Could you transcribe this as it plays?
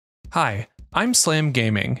Hi, I'm Slam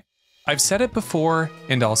Gaming. I've said it before,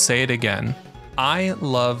 and I'll say it again. I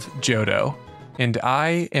love Johto, and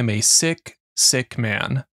I am a sick, sick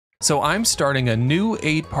man. So I'm starting a new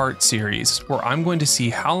 8-part series where I'm going to see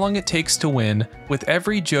how long it takes to win with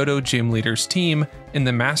every Johto Gym Leader's team in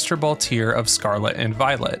the Master Ball tier of Scarlet and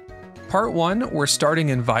Violet. Part 1, we're starting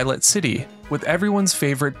in Violet City, with everyone's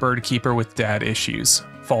favorite bird keeper with dad issues,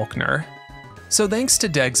 Falkner. So thanks to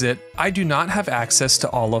Dexit, I do not have access to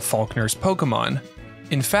all of Falkner's Pokémon.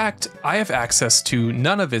 In fact, I have access to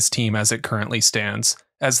none of his team as it currently stands,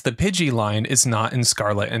 as the Pidgey line is not in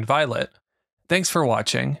Scarlet and Violet. Thanks for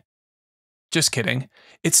watching. Just kidding.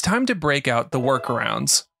 It's time to break out the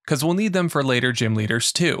workarounds, cause we'll need them for later gym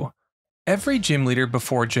leaders too. Every gym leader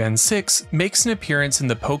before Gen 6 makes an appearance in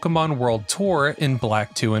the Pokémon World Tour in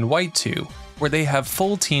Black 2 and White 2, where they have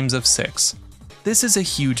full teams of 6. This is a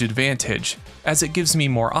huge advantage, as it gives me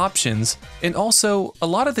more options, and also, a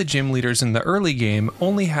lot of the gym leaders in the early game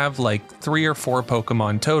only have like 3 or 4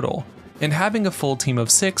 Pokémon total, and having a full team of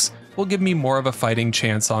 6 will give me more of a fighting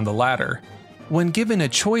chance on the ladder. When given a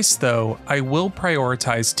choice though, I will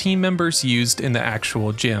prioritize team members used in the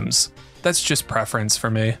actual gyms. That's just preference for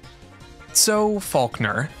me. So,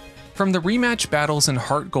 Falkner. From the rematch battles in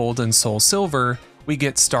Heart Gold and Soul Silver, we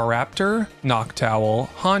get Staraptor, Noctowl,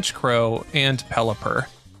 Honchkrow, and Pelipper.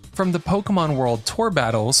 From the Pokémon World Tour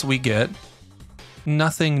battles, we get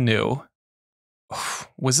nothing new.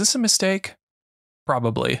 Was this a mistake?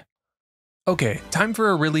 Probably. Okay, time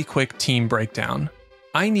for a really quick team breakdown.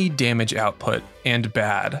 I need damage output, and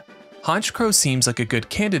bad. Honchkrow seems like a good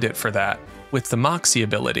candidate for that, with the Moxie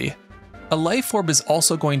ability. A Life Orb is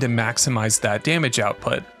also going to maximize that damage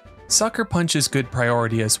output. Sucker Punch is good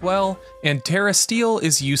priority as well, and Terra Steel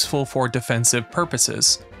is useful for defensive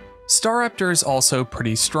purposes. Staraptor is also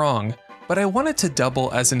pretty strong, but I want it to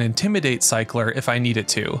double as an Intimidate cycler if I need it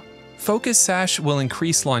to. Focus Sash will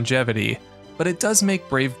increase longevity, but it does make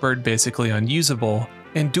Brave Bird basically unusable,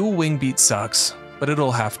 and Dual Wing Beat sucks, but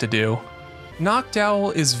it'll have to do.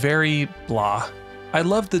 Noctowl is very blah. I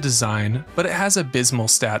love the design, but it has abysmal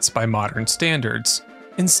stats by modern standards.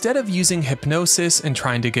 Instead of using Hypnosis and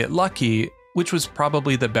trying to get lucky, which was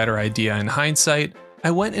probably the better idea in hindsight,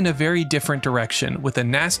 I went in a very different direction with a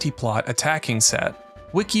Nasty Plot attacking set.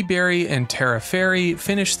 Wikiberry and Terra Fairy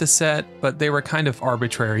finished the set, but they were kind of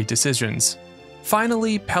arbitrary decisions.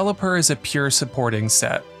 Finally, Pelipper is a pure supporting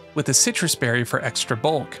set, with a Citrus Berry for extra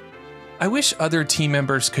bulk. I wish other team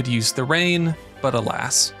members could use the Rain, but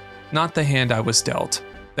alas, not the hand I was dealt.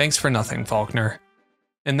 Thanks for nothing, Falkner.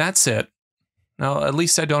 And that's it. Now, at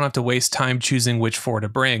least I don't have to waste time choosing which 4 to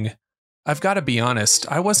bring. I've got to be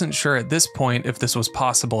honest, I wasn't sure at this point if this was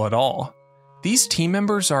possible at all. These team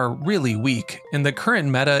members are really weak, and the current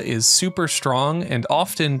meta is super strong and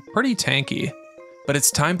often pretty tanky. But it's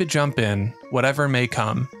time to jump in, whatever may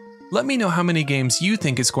come. Let me know how many games you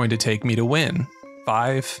think it's going to take me to win.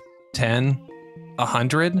 5, 10,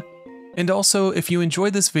 100? And also, if you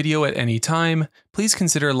enjoyed this video at any time, please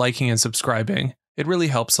consider liking and subscribing. It really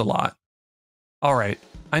helps a lot. Alright,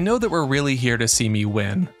 I know that we're really here to see me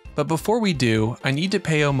win, but before we do, I need to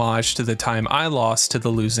pay homage to the time I lost to the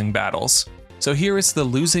losing battles. So here is the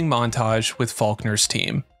losing montage with Falkner's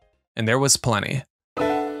team. And there was plenty.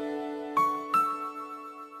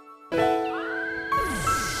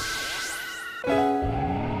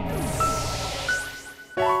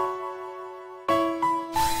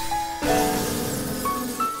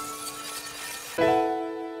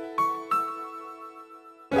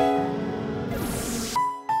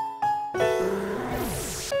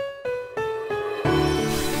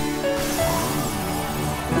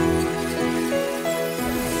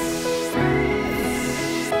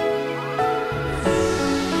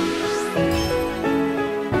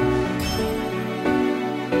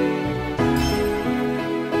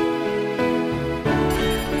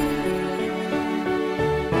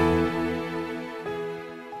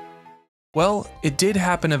 Well, it did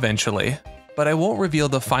happen eventually, but I won't reveal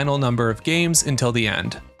the final number of games until the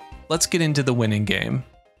end. Let's get into the winning game.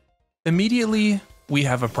 Immediately, we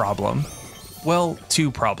have a problem. Well, 2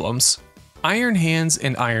 problems. Iron Hands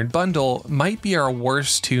and Iron Bundle might be our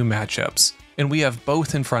worst 2 matchups, and we have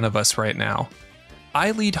both in front of us right now.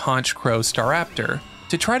 I lead Honchkrow Staraptor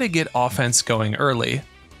to try to get offense going early.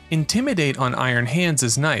 Intimidate on Iron Hands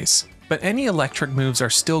is nice, but any electric moves are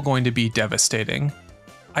still going to be devastating.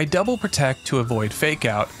 I double protect to avoid fake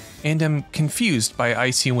out, and am confused by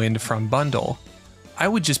Icy Wind from Bundle. I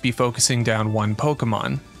would just be focusing down one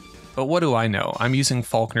Pokemon. But what do I know, I'm using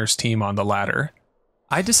Falkner's team on the ladder.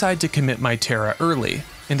 I decide to commit my Terra early,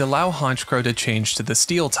 and allow Honchkrow to change to the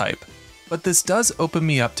Steel type. but this does open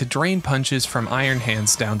me up to drain punches from Iron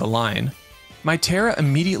Hands down the line. My Terra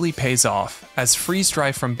immediately pays off, as Freeze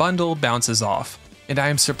Dry from Bundle bounces off, and I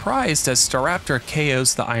am surprised as Staraptor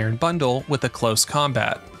KOs the Iron Bundle with a close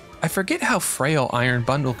combat. I forget how frail Iron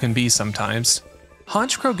Bundle can be sometimes.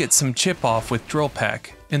 Honchkrow gets some chip off with Drill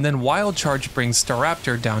Peck, and then Wild Charge brings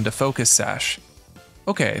Staraptor down to Focus Sash.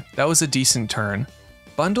 Okay, that was a decent turn.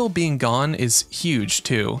 Bundle being gone is huge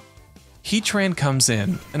too. Heatran comes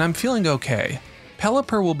in, and I'm feeling okay.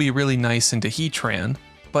 Pelipper will be really nice into Heatran,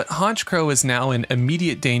 but Honchkrow is now in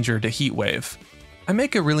immediate danger to Heatwave. I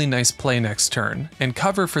make a really nice play next turn, and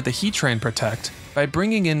cover for the Heatran Protect by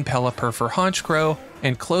bringing in Pelipper for Honchkrow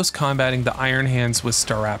and close combating the Iron Hands with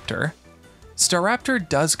Staraptor. Staraptor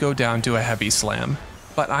does go down to a Heavy Slam,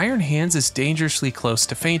 but Iron Hands is dangerously close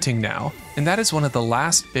to fainting now, and that is one of the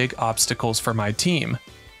last big obstacles for my team.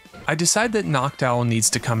 I decide that Noctowl needs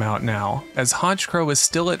to come out now, as Honchkrow is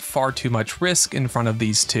still at far too much risk in front of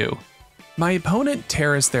these two. My opponent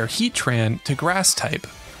tears their Heatran to Grass type,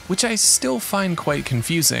 which I still find quite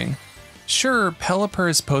confusing. Sure, Pelipper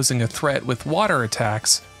is posing a threat with water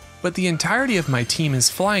attacks, but the entirety of my team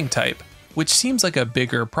is Flying type, which seems like a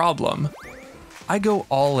bigger problem. I go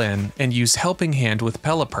all in and use Helping Hand with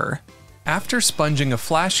Pelipper. After sponging a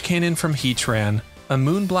Flash Cannon from Heatran, a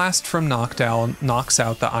Moonblast from Noctowl knocks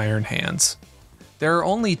out the Iron Hands. There are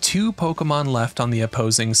only 2 Pokemon left on the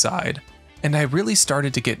opposing side, and I really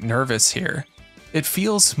started to get nervous here. It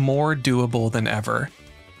feels more doable than ever.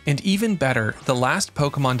 And even better, the last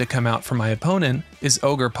Pokemon to come out for my opponent is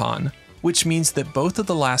Ogerpon, which means that both of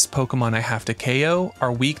the last Pokemon I have to KO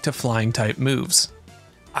are weak to Flying type moves.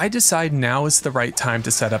 I decide now is the right time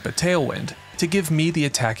to set up a Tailwind, to give me the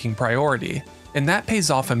attacking priority, and that pays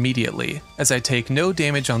off immediately, as I take no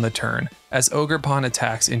damage on the turn, as Ogerpon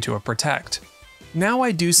attacks into a Protect. Now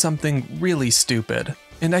I do something really stupid,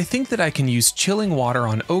 and I think that I can use Chilling Water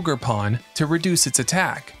on Ogerpon to reduce its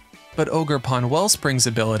attack. But Ogerpon Wellspring's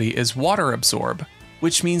ability is Water Absorb,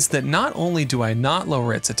 which means that not only do I not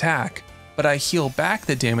lower its attack, but I heal back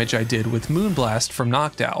the damage I did with Moonblast from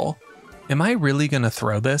Noctowl. Am I really gonna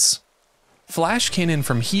throw this? Flash Cannon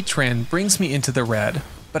from Heatran brings me into the red,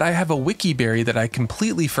 but I have a Wiki Berry that I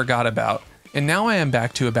completely forgot about, and now I am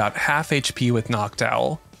back to about half HP with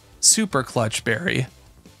Noctowl. Super clutch berry.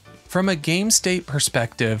 From a game state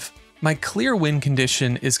perspective, my clear win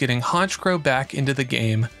condition is getting Honchkrow back into the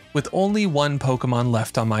game with only 1 Pokemon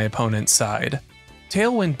left on my opponent's side.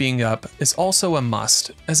 Tailwind being up is also a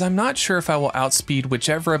must, as I'm not sure if I will outspeed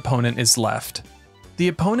whichever opponent is left. The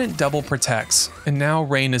opponent double protects, and now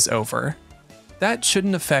Rain is over. That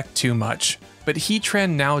shouldn't affect too much, but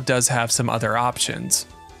Heatran now does have some other options.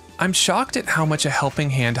 I'm shocked at how much a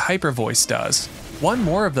Helping Hand Hyper Voice does. 1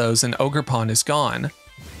 more of those and Ogerpon is gone.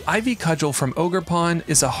 Ivy Cudgel from Ogerpon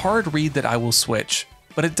is a hard read that I will switch,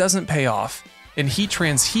 but it doesn't pay off, and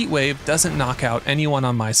Heatran's Heat Wave doesn't knock out anyone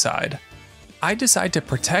on my side. I decide to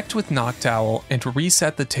protect with Noctowl and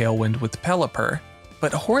reset the Tailwind with Pelipper,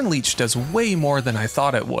 but Hornleech does way more than I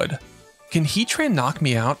thought it would. Can Heatran knock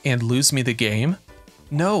me out and lose me the game?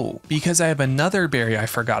 No, because I have another berry I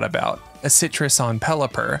forgot about, a Citrus on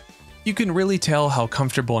Pelipper. You can really tell how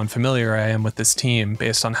comfortable and familiar I am with this team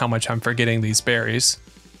based on how much I'm forgetting these berries.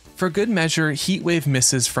 For good measure, Heat Wave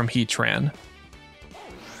misses from Heatran.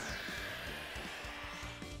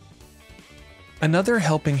 Another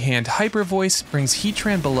Helping Hand Hyper Voice brings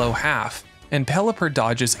Heatran below half, and Pelipper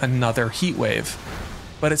dodges another Heat Wave.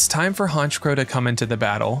 But it's time for Honchkrow to come into the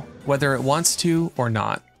battle, whether it wants to or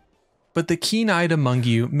not. But the keen-eyed among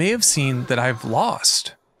you may have seen that I've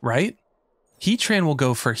lost, right? Heatran will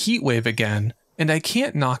go for Heat Wave again, and I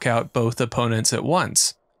can't knock out both opponents at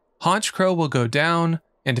once. Honchkrow will go down,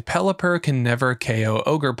 and Pelipper can never KO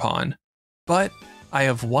Ogerpon. But I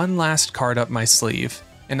have one last card up my sleeve,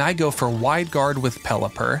 and I go for Wide Guard with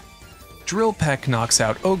Pelipper. Drill Peck knocks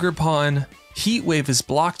out Ogerpon, Heat Wave is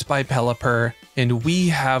blocked by Pelipper, and we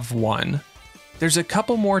have won. There's a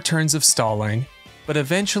couple more turns of stalling, but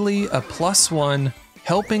eventually a +1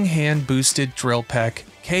 Helping Hand boosted Drill Peck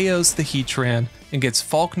KOs the Heatran and gets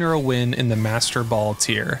Falkner a win in the Master Ball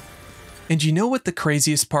tier. And you know what the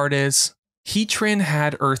craziest part is? Heatran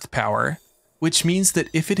had Earth Power, which means that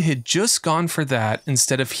if it had just gone for that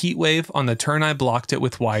instead of Heat Wave on the turn I blocked it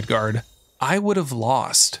with Wide Guard, I would have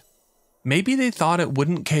lost. Maybe they thought it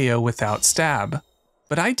wouldn't KO without Stab,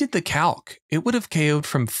 but I did the calc. It would have KO'd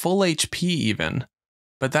from full HP even.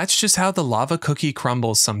 But that's just how the lava cookie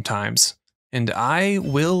crumbles sometimes, and I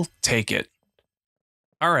will take it.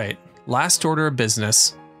 Alright, last order of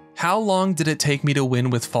business. How long did it take me to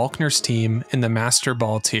win with Falkner's team in the Master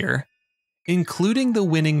Ball tier? Including the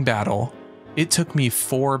winning battle, It took me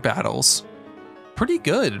 4 battles. Pretty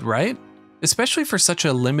good, right? Especially for such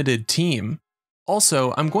a limited team.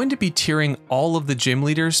 Also, I'm going to be tiering all of the gym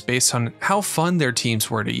leaders based on how fun their teams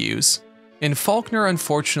were to use. And Falkner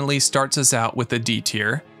unfortunately starts us out with a D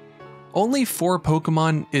tier. Only 4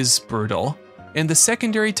 Pokemon is brutal, and the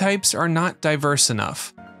secondary types are not diverse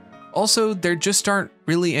enough. Also, there just aren't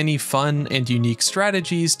really any fun and unique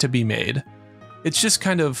strategies to be made. It's just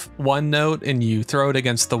kind of one note and you throw it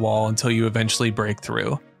against the wall until you eventually break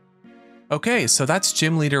through. Okay, so that's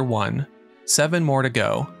Gym Leader 1. 7 more to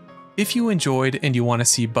go. If you enjoyed and you want to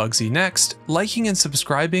see Bugsy next, liking and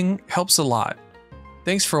subscribing helps a lot.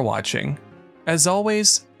 Thanks for watching. As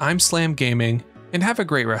always, I'm Slam Gaming, and have a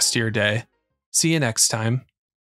great rest of your day. See you next time.